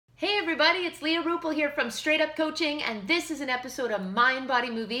Hey everybody, it's Leah Ruppel here from Straight Up Coaching, and this is an episode of Mind Body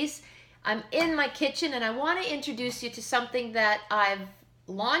Movies. I'm in my kitchen and I want to introduce you to something that I've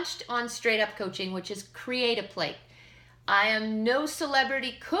launched on Straight Up Coaching, which is Create a Plate. I am no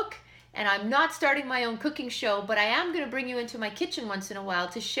celebrity cook and I'm not starting my own cooking show, but I am going to bring you into my kitchen once in a while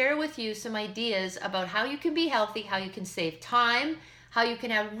to share with you some ideas about how you can be healthy, how you can save time, how you can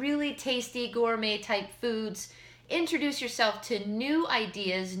have really tasty gourmet type foods. Introduce yourself to new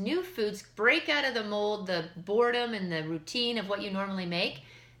ideas, new foods, break out of the mold, the boredom and the routine of what you normally make.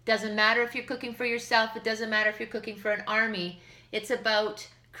 Doesn't matter if you're cooking for yourself, it doesn't matter if you're cooking for an army. It's about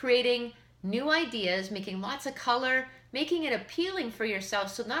creating new ideas, making lots of color, making it appealing for yourself,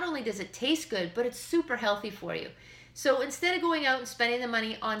 so not only does it taste good, but it's super healthy for you. So instead of going out and spending the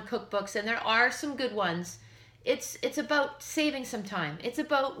money on cookbooks, and there are some good ones, it's about saving some time. It's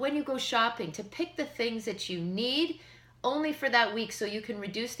about when you go shopping to pick the things that you need only for that week so you can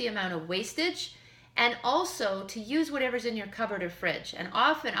reduce the amount of wastage, and also to use whatever's in your cupboard or fridge. And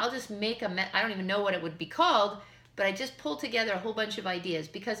often I'll just make I don't even know what it would be called, but I just pull together a whole bunch of ideas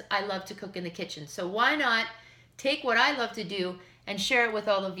because I love to cook in the kitchen. So why not take what I love to do and share it with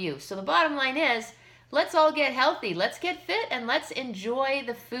all of you? So the bottom line is, let's all get healthy, let's get fit, and let's enjoy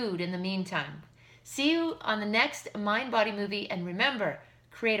the food in the meantime. See you on the next Mind Body movie, and remember,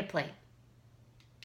 create a plate.